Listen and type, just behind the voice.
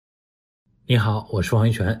你好，我是王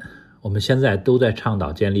一泉。我们现在都在倡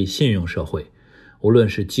导建立信用社会，无论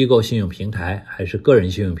是机构信用平台还是个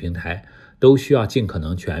人信用平台，都需要尽可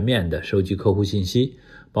能全面地收集客户信息，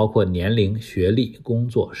包括年龄、学历、工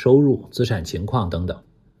作、收入、资产情况等等。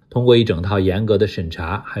通过一整套严格的审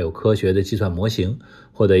查，还有科学的计算模型，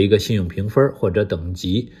获得一个信用评分或者等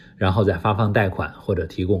级，然后再发放贷款或者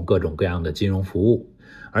提供各种各样的金融服务。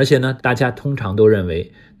而且呢，大家通常都认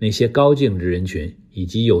为那些高净值人群以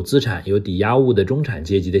及有资产有抵押物的中产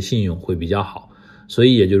阶级的信用会比较好，所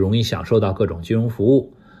以也就容易享受到各种金融服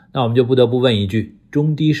务。那我们就不得不问一句，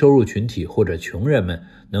中低收入群体或者穷人们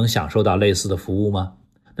能享受到类似的服务吗？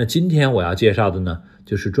那今天我要介绍的呢，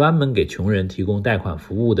就是专门给穷人提供贷款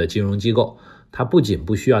服务的金融机构。它不仅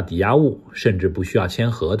不需要抵押物，甚至不需要签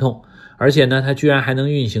合同，而且呢，它居然还能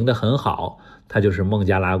运行得很好。它就是孟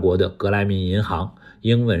加拉国的格莱民银行，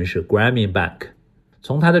英文是 Grameen Bank。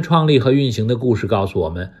 从它的创立和运行的故事告诉我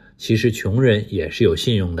们，其实穷人也是有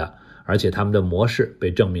信用的，而且他们的模式被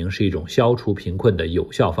证明是一种消除贫困的有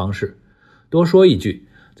效方式。多说一句，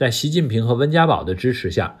在习近平和温家宝的支持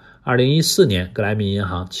下，2014年格莱民银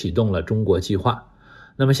行启动了中国计划。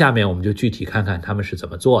那么下面我们就具体看看他们是怎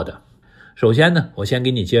么做的。首先呢，我先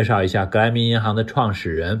给你介绍一下格莱民银行的创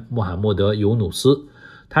始人穆罕默德·尤努斯。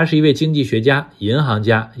他是一位经济学家、银行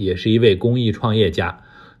家，也是一位公益创业家。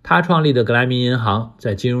他创立的格莱民银行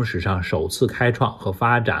在金融史上首次开创和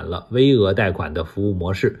发展了微额贷款的服务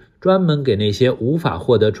模式，专门给那些无法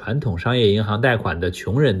获得传统商业银行贷款的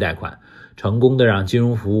穷人贷款，成功的让金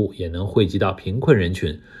融服务也能惠及到贫困人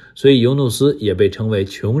群，所以尤努斯也被称为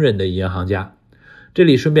穷人的银行家。这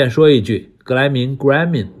里顺便说一句，格莱民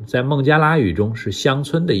Grameen 在孟加拉语中是乡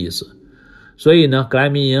村的意思，所以呢，格莱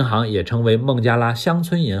民银行也称为孟加拉乡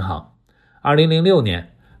村银行。2006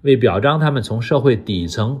年，为表彰他们从社会底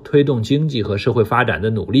层推动经济和社会发展的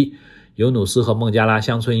努力，尤努斯和孟加拉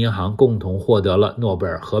乡村银行共同获得了诺贝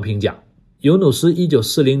尔和平奖。尤努斯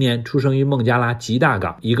1940年出生于孟加拉吉大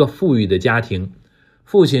港一个富裕的家庭，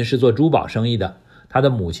父亲是做珠宝生意的，他的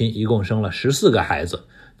母亲一共生了14个孩子，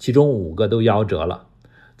其中5个都夭折了。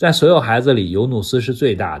在所有孩子里，尤努斯是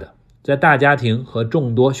最大的。在大家庭和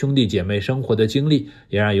众多兄弟姐妹生活的经历，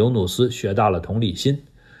也让尤努斯学到了同理心。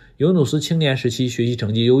尤努斯青年时期学习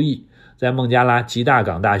成绩优异，在孟加拉吉大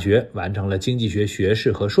港大学完成了经济学学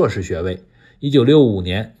士和硕士学位。1965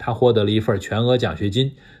年，他获得了一份全额奖学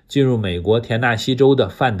金，进入美国田纳西州的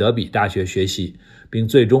范德比大学学习，并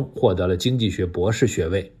最终获得了经济学博士学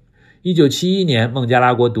位。1971年，孟加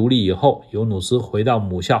拉国独立以后，尤努斯回到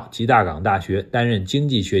母校吉大港大学担任经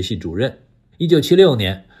济学系主任。1976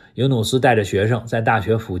年，尤努斯带着学生在大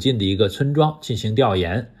学附近的一个村庄进行调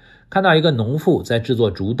研，看到一个农妇在制作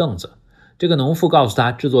竹凳子。这个农妇告诉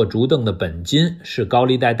他，制作竹凳的本金是高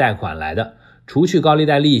利贷贷款来的，除去高利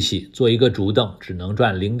贷利息，做一个竹凳只能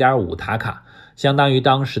赚 0.5 塔卡，相当于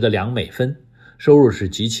当时的2美分，收入是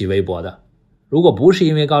极其微薄的。如果不是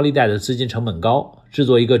因为高利贷的资金成本高，制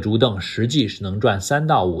作一个竹凳实际是能赚3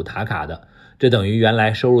到5塔卡的，这等于原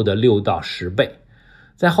来收入的6到10倍。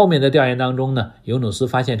在后面的调研当中呢，尤努斯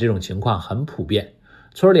发现这种情况很普遍，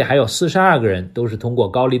村里还有42个人都是通过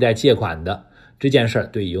高利贷借款的。这件事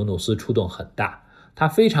对尤努斯触动很大，他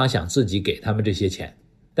非常想自己给他们这些钱，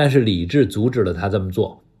但是理智阻止了他这么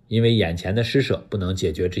做，因为眼前的施舍不能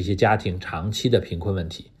解决这些家庭长期的贫困问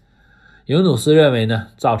题。尤努斯认为呢，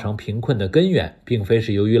造成贫困的根源并非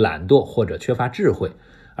是由于懒惰或者缺乏智慧，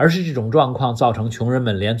而是这种状况造成穷人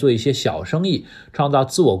们连做一些小生意、创造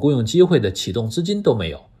自我雇佣机会的启动资金都没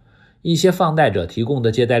有。一些放贷者提供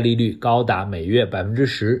的借贷利率高达每月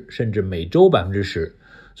 10%， 甚至每周 10%，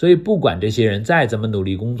 所以不管这些人再怎么努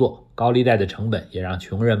力工作，高利贷的成本也让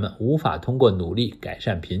穷人们无法通过努力改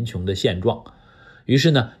善贫穷的现状。于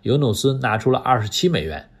是呢，尤努斯拿出了27美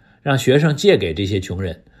元，让学生借给这些穷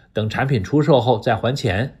人，等产品出售后再还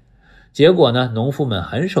钱。结果呢，农妇们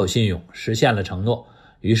很守信用，实现了承诺，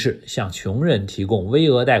于是向穷人提供微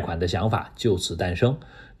额贷款的想法就此诞生，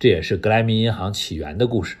这也是格莱民银行起源的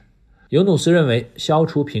故事。尤努斯认为，消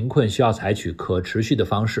除贫困需要采取可持续的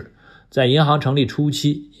方式。在银行成立初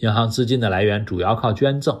期，银行资金的来源主要靠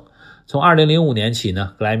捐赠。从2005年起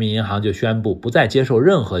呢，格莱民银行就宣布不再接受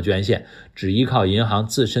任何捐献，只依靠银行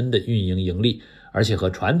自身的运营盈利，而且和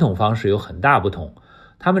传统方式有很大不同。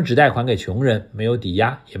他们只贷款给穷人，没有抵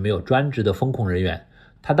押，也没有专职的风控人员。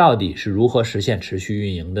它到底是如何实现持续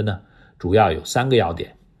运营的呢？主要有3个要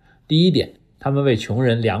点。第一点，他们为穷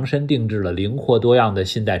人量身定制了灵活多样的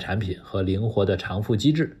信贷产品和灵活的偿付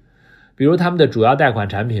机制。比如他们的主要贷款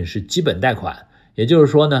产品是基本贷款，也就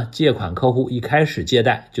是说呢，借款客户一开始借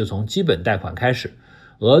贷就从基本贷款开始，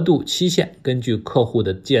额度期限根据客户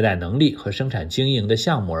的借贷能力和生产经营的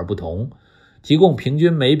项目而不同。提供平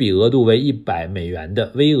均每笔额度为100美元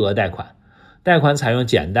的微额贷款。贷款采用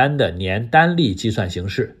简单的年单利计算形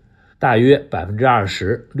式，大约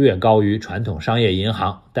 20%， 略高于传统商业银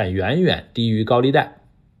行，但远远低于高利贷。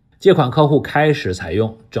借款客户开始采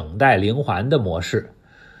用整贷零还的模式，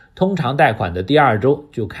通常贷款的第2周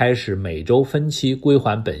就开始每周分期归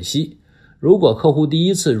还本息。如果客户第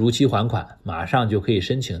1次如期还款，马上就可以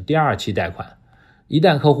申请第2期贷款。一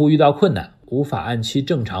旦客户遇到困难，无法按期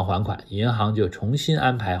正常还款，银行就重新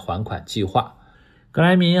安排还款计划。格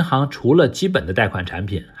莱民银行除了基本的贷款产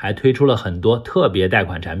品，还推出了很多特别贷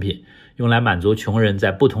款产品，用来满足穷人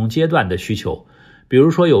在不同阶段的需求。比如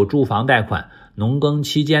说有住房贷款、农耕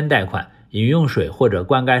期间贷款、饮用水或者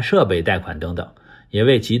灌溉设备贷款等等，也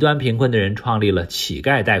为极端贫困的人创立了乞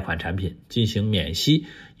丐贷款产品，进行免息，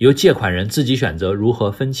由借款人自己选择如何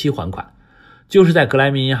分期还款。就是在格莱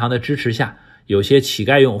民银行的支持下，有些乞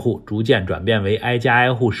丐用户逐渐转变为挨家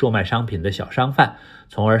挨户售卖商品的小商贩，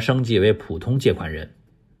从而升级为普通借款人。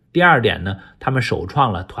第2点呢，他们首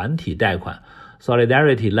创了团体贷款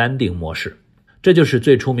Solidarity Lending 模式，这就是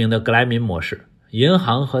最出名的格莱民模式。银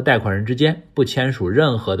行和贷款人之间不签署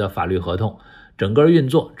任何的法律合同，整个运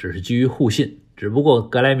作只是基于互信，只不过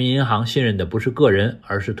格莱民银行信任的不是个人，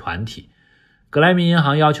而是团体。格莱民银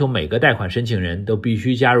行要求每个贷款申请人都必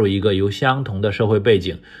须加入一个由相同的社会背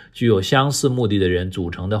景、具有相似目的的人组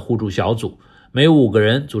成的互助小组，每5个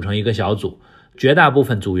人组成一个小组，绝大部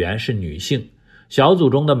分组员是女性。小组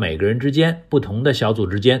中的每个人之间、不同的小组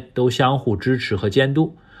之间都相互支持和监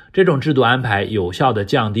督。这种制度安排有效地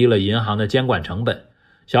降低了银行的监管成本，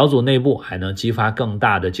小组内部还能激发更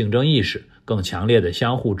大的竞争意识、更强烈的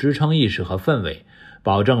相互支撑意识和氛围，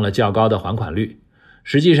保证了较高的还款率。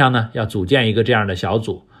实际上呢，要组建一个这样的小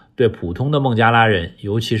组，对普通的孟加拉人，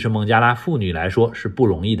尤其是孟加拉妇女来说是不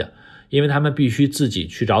容易的，因为他们必须自己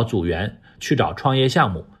去找组员，去找创业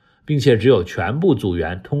项目，并且只有全部组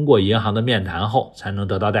员通过银行的面谈后才能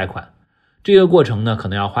得到贷款。这个过程呢，可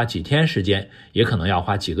能要花几天时间，也可能要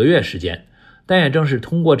花几个月时间，但也正是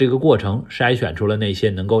通过这个过程，筛选出了那些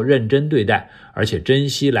能够认真对待，而且珍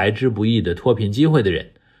惜来之不易的脱贫机会的人，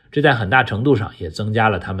这在很大程度上也增加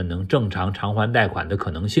了他们能正常偿还贷款的可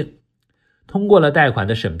能性。通过了贷款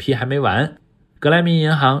的审批还没完，格莱民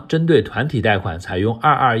银行针对团体贷款采用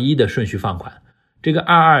221的顺序放款。这个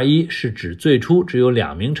221是指最初只有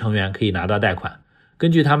2名成员可以拿到贷款，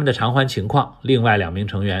根据他们的偿还情况，另外2名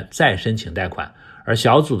成员再申请贷款，而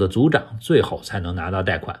小组的组长最后才能拿到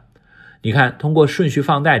贷款。你看，通过顺序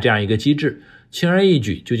放贷这样一个机制，轻而易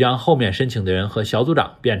举就将后面申请的人和小组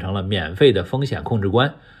长变成了免费的风险控制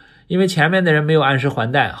官。因为前面的人没有按时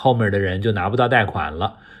还贷，后面的人就拿不到贷款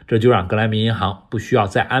了，这就让格莱民银行不需要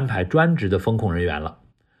再安排专职的风控人员了。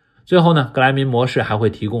最后呢，格莱民模式还会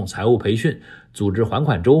提供财务培训，组织还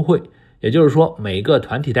款周会，也就是说，每个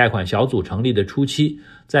团体贷款小组成立的初期，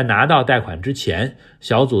在拿到贷款之前，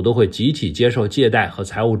小组都会集体接受借贷和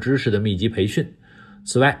财务知识的密集培训。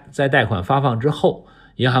此外，在贷款发放之后，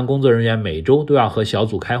银行工作人员每周都要和小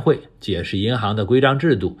组开会，解释银行的规章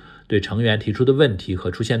制度，对成员提出的问题和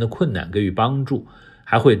出现的困难给予帮助，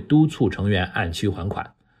还会督促成员按期还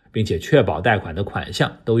款，并且确保贷款的款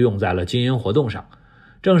项都用在了经营活动上。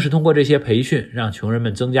正是通过这些培训，让穷人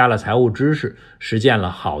们增加了财务知识，实践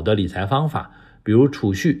了好的理财方法，比如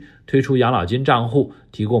储蓄、推出养老金账户、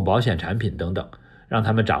提供保险产品等等，让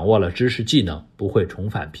他们掌握了知识技能，不会重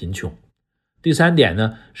返贫穷。第3点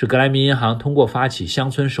呢，是格莱民银行通过发起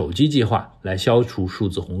乡村手机计划来消除数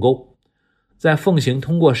字鸿沟。在奉行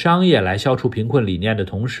通过商业来消除贫困理念的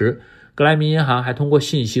同时，格莱民银行还通过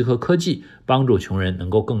信息和科技帮助穷人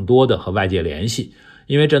能够更多的和外界联系，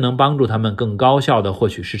因为这能帮助他们更高效地获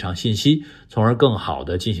取市场信息，从而更好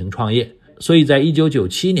地进行创业。所以在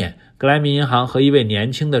1997年，格莱民银行和一位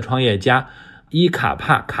年轻的创业家伊卡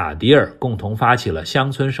帕卡迪尔共同发起了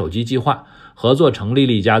乡村手机计划，合作成立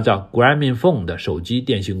了一家叫 Grameenphone 的手机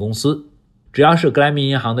电信公司。只要是格莱民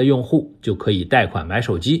银行的用户，就可以贷款买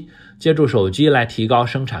手机，借助手机来提高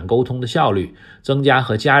生产沟通的效率，增加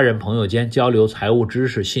和家人朋友间交流财务知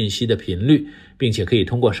识信息的频率，并且可以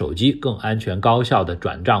通过手机更安全高效的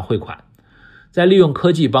转账汇款。在利用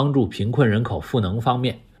科技帮助贫困人口赋能方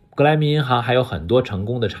面，格莱民银行还有很多成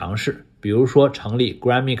功的尝试，比如说成立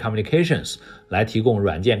Grameen Communications 来提供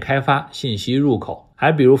软件开发、信息入口，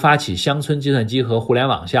还比如发起乡村计算机和互联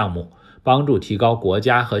网项目，帮助提高国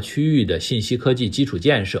家和区域的信息科技基础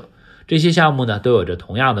建设。这些项目呢，都有着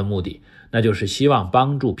同样的目的，那就是希望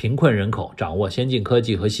帮助贫困人口掌握先进科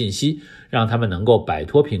技和信息，让他们能够摆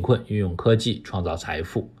脱贫困，运用科技创造财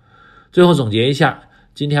富。最后总结一下，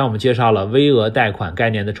今天我们介绍了微额贷款概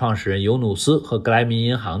念的创始人尤努斯和格莱民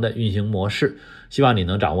银行的运行模式，希望你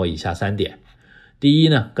能掌握以下3点。第一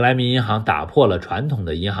呢，格莱民银行打破了传统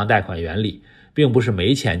的银行贷款原理，并不是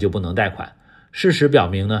没钱就不能贷款。事实表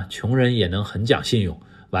明呢，穷人也能很讲信用，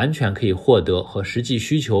完全可以获得和实际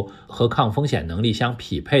需求和抗风险能力相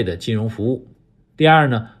匹配的金融服务。第二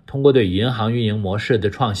呢，通过对银行运营模式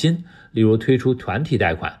的创新，例如推出团体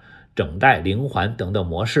贷款、整贷零还等等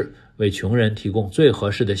模式，为穷人提供最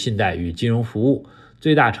合适的信贷与金融服务，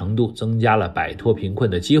最大程度增加了摆脱贫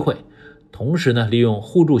困的机会。同时呢，利用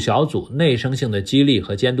互助小组内生性的激励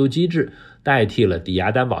和监督机制，代替了抵押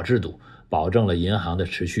担保制度，保证了银行的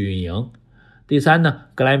持续运营。第三呢，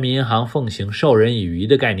格莱民银行奉行授人以渔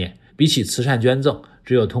的概念，比起慈善捐赠，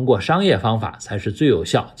只有通过商业方法才是最有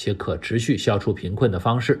效且可持续消除贫困的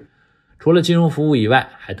方式。除了金融服务以外，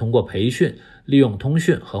还通过培训，利用通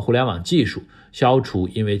讯和互联网技术，消除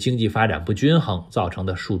因为经济发展不均衡造成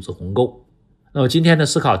的数字鸿沟。那么今天的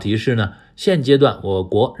思考提示呢，现阶段我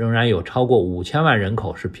国仍然有超过5000万人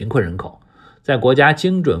口是贫困人口。在国家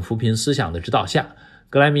精准扶贫思想的指导下，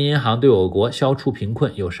格莱民银行对我国消除贫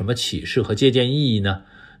困有什么启示和借鉴意义呢？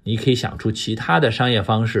你可以想出其他的商业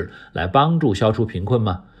方式来帮助消除贫困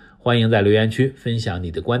吗？欢迎在留言区分享你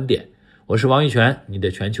的观点。我是王玉泉，你的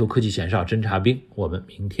全球科技前哨侦察兵，我们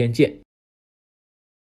明天见。